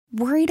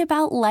Worried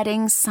about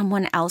letting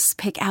someone else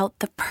pick out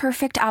the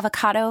perfect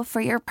avocado for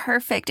your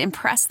perfect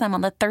impress them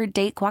on the third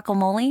date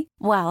guacamole?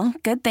 Well,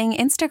 good thing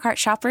Instacart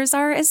shoppers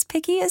are as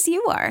picky as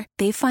you are.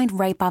 They find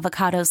ripe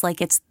avocados like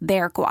it's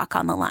their guac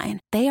on the line.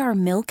 They are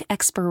milk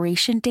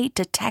expiration date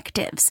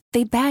detectives.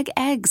 They bag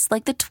eggs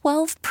like the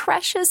 12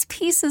 precious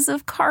pieces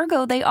of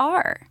cargo they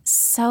are.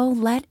 So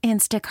let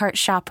Instacart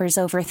shoppers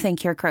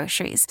overthink your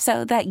groceries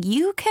so that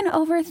you can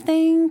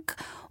overthink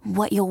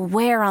what you'll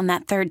wear on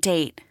that third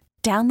date.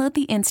 Download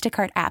the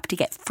Instacart app to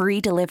get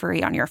free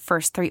delivery on your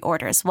first 3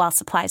 orders while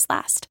supplies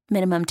last.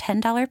 Minimum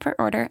 $10 per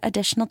order.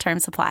 Additional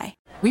terms apply.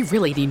 We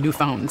really need new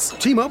phones.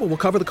 T-Mobile will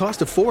cover the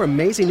cost of 4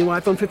 amazing new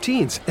iPhone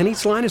 15s, and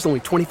each line is only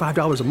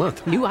 $25 a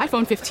month. New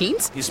iPhone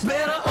 15s? It's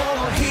better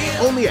over here.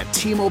 Only at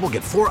T-Mobile,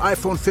 get 4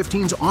 iPhone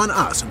 15s on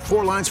us and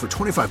 4 lines for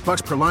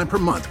 $25 per line per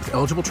month with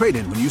eligible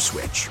trade-in when you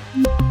switch.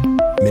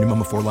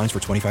 Minimum of 4 lines for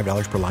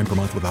 $25 per line per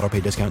month with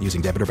autopay discount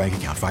using debit or bank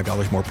account.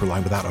 $5 more per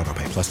line without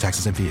autopay, plus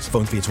taxes and fees.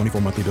 Phone fee at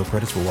 24 monthly bill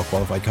credits for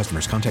well-qualified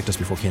customers. Contact us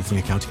before canceling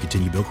account to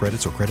continue bill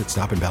credits or credit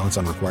stop and balance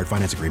on required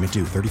finance agreement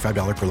due.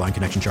 $35 per line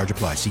connection charge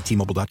applies. See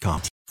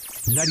T-Mobile.com.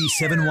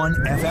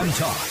 97.1 FM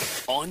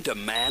Talk. On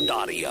demand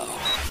audio.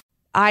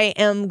 I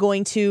am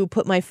going to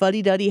put my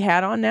fuddy-duddy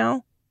hat on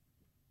now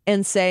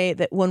and say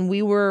that when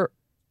we were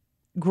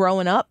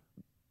growing up,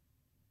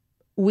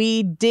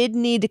 we did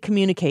need to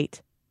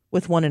communicate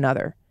with one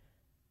another.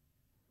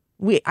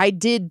 I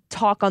did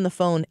talk on the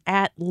phone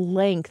at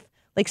length.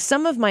 Like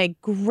some of my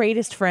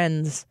greatest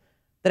friends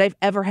that I've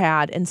ever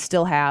had and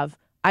still have,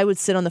 I would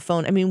sit on the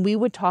phone. I mean, we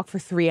would talk for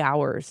 3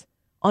 hours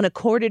on a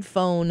corded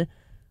phone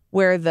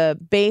where the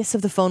base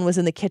of the phone was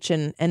in the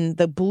kitchen and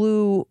the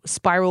blue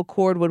spiral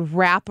cord would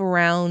wrap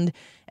around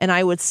and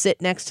I would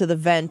sit next to the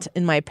vent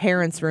in my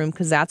parents' room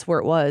because that's where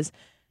it was.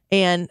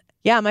 And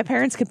yeah, my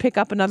parents could pick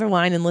up another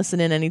line and listen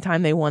in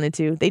anytime they wanted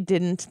to. They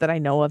didn't that I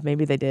know of.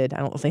 Maybe they did.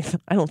 I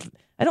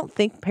don't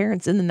think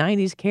parents in the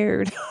 90s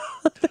cared.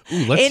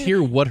 Ooh, let's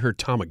hear what her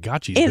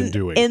Tamagotchi's been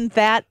doing. In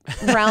that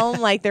realm,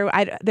 like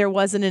there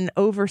wasn't an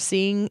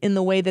overseeing in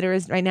the way that there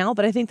is right now,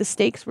 but I think the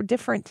stakes were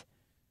different.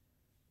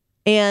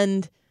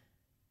 And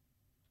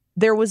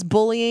there was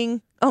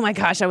bullying. Oh my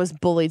gosh, I was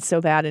bullied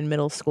so bad in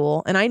middle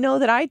school. And I know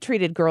that I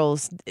treated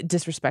girls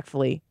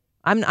disrespectfully.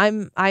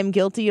 I'm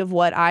guilty of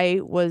what I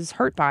was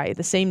hurt by,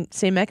 the same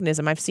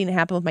mechanism. I've seen it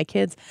happen with my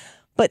kids.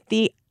 But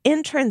the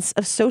entrance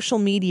of social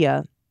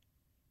media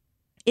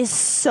is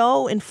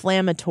so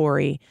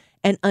inflammatory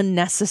and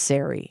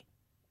unnecessary.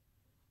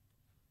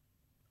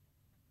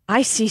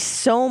 I see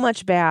so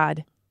much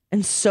bad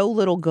and so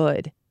little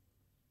good.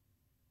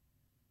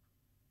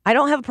 I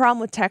don't have a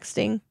problem with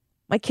texting.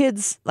 My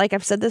kids, like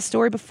I've said this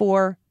story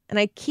before, and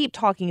I keep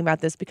talking about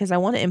this because I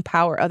want to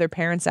empower other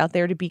parents out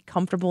there to be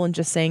comfortable in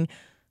just saying,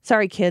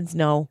 sorry, kids,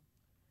 no.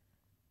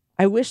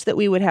 I wish that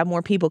we would have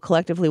more people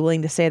collectively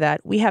willing to say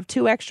that. We have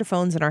 2 extra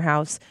phones in our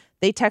house.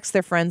 They text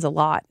their friends a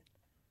lot.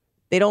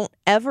 They don't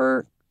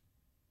ever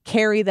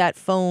carry that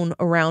phone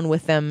around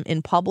with them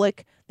in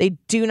public. They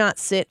do not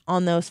sit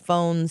on those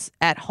phones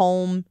at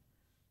home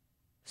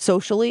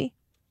socially.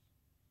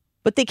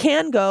 But they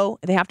can go,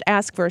 they have to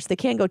ask first, they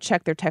can go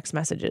check their text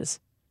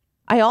messages.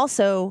 I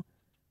also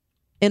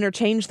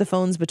interchange the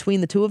phones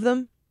between the 2 of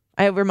them.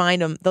 I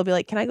remind them, they'll be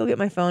like, can I go get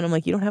my phone? I'm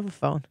like, you don't have a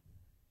phone.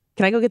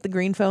 Can I go get the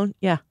green phone?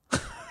 Yeah.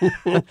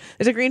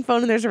 There's a green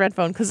phone and there's a red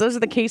phone because those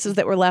are the cases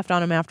that were left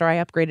on them after I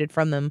upgraded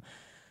from them.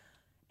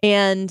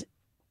 And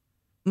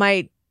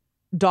my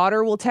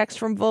daughter will text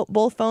from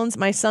both phones.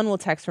 My son will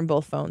text from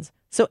both phones.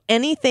 So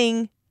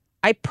anything,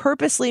 I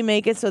purposely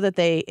make it so that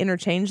they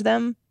interchange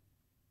them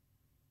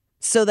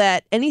so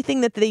that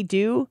anything that they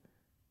do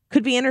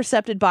could be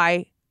intercepted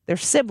by their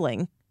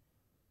sibling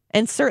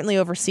and certainly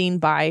overseen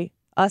by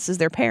us as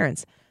their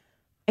parents.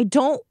 I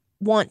don't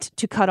want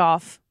to cut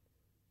off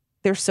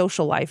their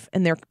social life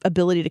and their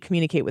ability to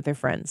communicate with their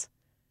friends.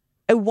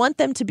 I want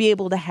them to be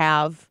able to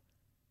have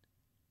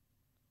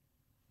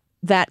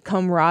that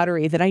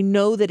camaraderie that I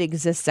know that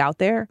exists out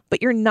there,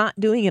 but you're not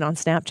doing it on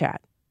Snapchat.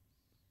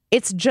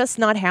 It's just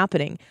not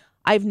happening.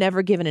 I've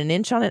never given an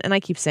inch on it, and I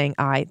keep saying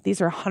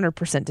these are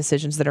 100%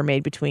 decisions that are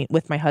made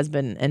with my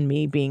husband and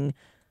me being,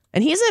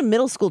 and he's a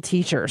middle school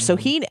teacher, so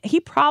he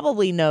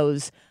probably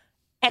knows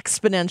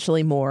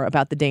exponentially more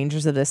about the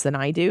dangers of this than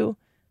I do,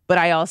 but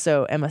I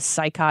also am a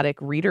psychotic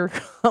reader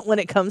when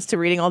it comes to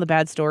reading all the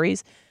bad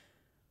stories.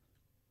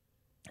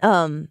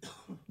 The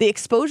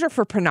exposure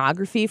for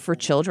pornography for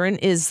children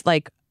is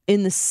like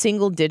in the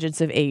single digits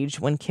of age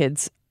when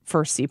kids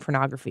first see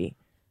pornography.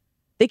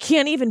 They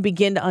can't even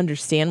begin to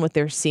understand what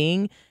they're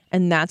seeing,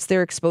 and that's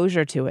their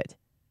exposure to it.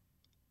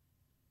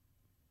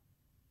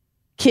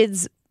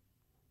 Kids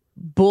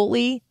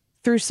bully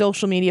through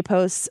social media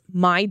posts.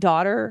 My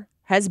daughter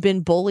has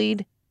been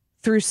bullied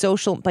through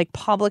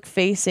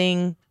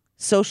public-facing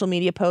social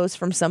media posts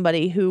from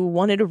somebody who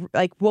wanted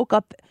to, woke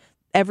up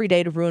every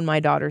day to ruin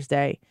my daughter's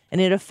day. And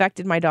it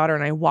affected my daughter,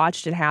 and I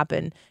watched it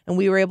happen. And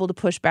we were able to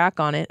push back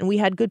on it. And we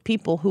had good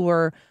people who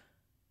were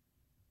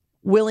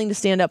willing to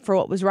stand up for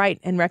what was right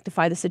and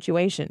rectify the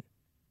situation.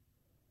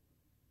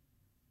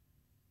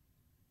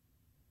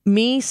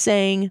 Me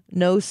saying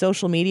no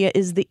social media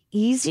is the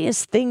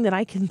easiest thing that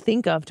I can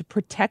think of to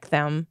protect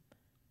them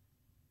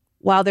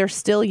while they're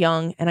still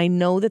young. And I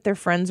know that their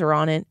friends are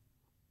on it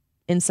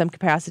in some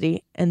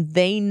capacity. And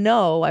they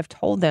know, I've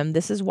told them,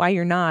 this is why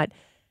you're not.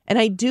 And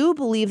I do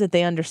believe that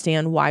they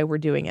understand why we're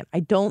doing it. I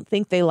don't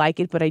think they like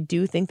it, but I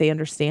do think they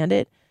understand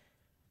it.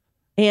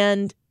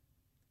 And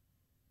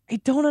I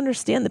don't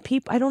understand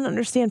I don't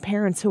understand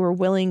parents who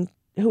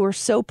are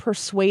so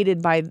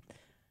persuaded by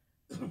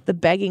the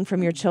begging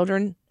from your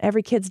children.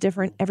 Every kid's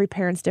different. Every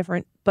parent's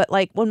different. But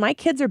like when my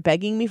kids are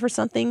begging me for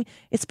something,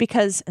 it's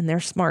because, and they're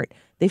smart,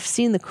 they've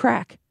seen the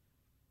crack.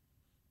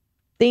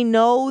 They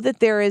know that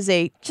there is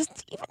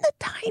just even the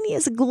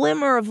tiniest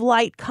glimmer of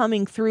light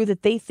coming through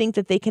that they think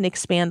that they can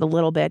expand a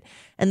little bit.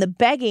 And the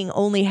begging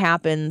only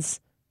happens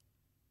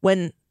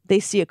when they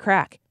see a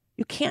crack.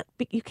 You can't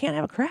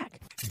have a crack.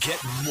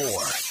 Get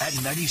more at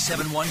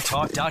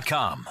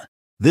 971talk.com.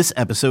 This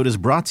episode is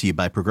brought to you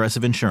by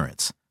Progressive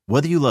Insurance.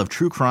 Whether you love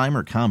true crime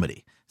or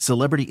comedy,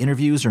 celebrity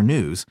interviews or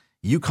news,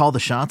 you call the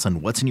shots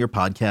on what's in your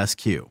podcast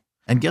queue.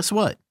 And guess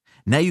what?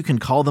 Now you can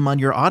call them on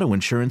your auto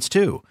insurance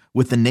too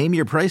with the Name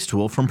Your Price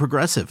tool from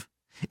Progressive.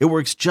 It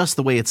works just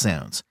the way it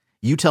sounds.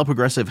 You tell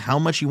Progressive how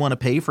much you want to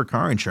pay for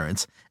car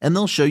insurance, and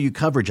they'll show you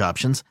coverage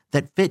options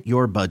that fit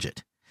your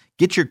budget.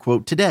 Get your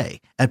quote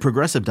today at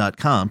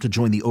Progressive.com to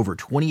join the over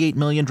 28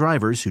 million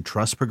drivers who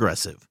trust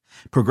Progressive.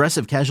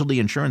 Progressive Casualty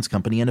Insurance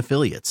Company and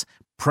Affiliates.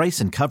 Price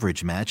and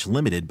coverage match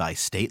limited by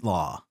state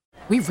law.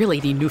 We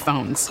really need new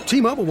phones.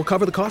 T-Mobile will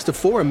cover the cost of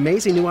 4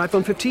 amazing new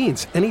iPhone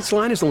 15s, and each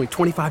line is only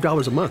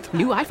 $25 a month.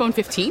 New iPhone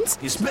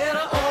 15s? It's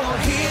better over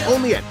here.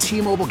 Only at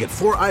T-Mobile, get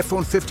 4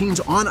 iPhone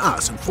 15s on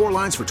us and 4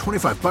 lines for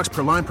 $25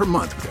 per line per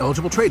month with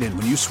eligible trade-in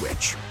when you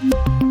switch.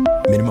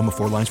 Minimum of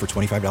 4 lines for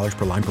 $25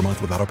 per line per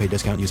month with auto-pay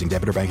discount using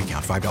debit or bank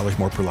account. $5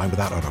 more per line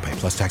without auto-pay,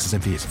 plus taxes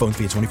and fees. Phone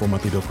fee at 24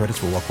 monthly bill credits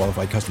for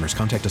well-qualified customers.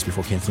 Contact us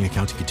before canceling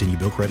account to continue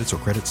bill credits or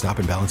credit stop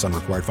and balance on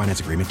required finance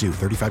agreement due.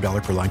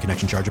 $35 per line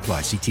connection charge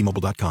applies. See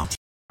T-Mobile.com.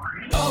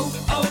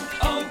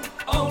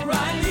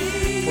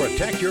 O'Reilly.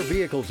 Protect your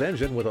vehicle's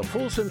engine with a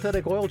full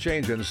synthetic oil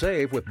change and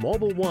save with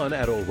Mobil 1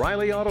 at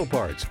O'Reilly Auto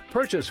Parts.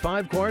 Purchase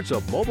 5 quarts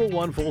of Mobil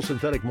 1 full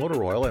synthetic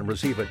motor oil and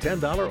receive a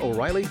 $10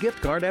 O'Reilly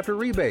gift card after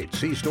rebate.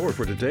 See store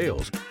for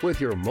details. With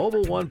your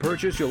Mobil 1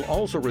 purchase, you'll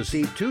also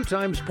receive 2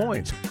 times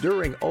points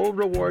during O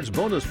Rewards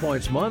Bonus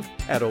Points Month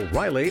at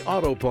O'Reilly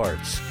Auto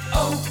Parts.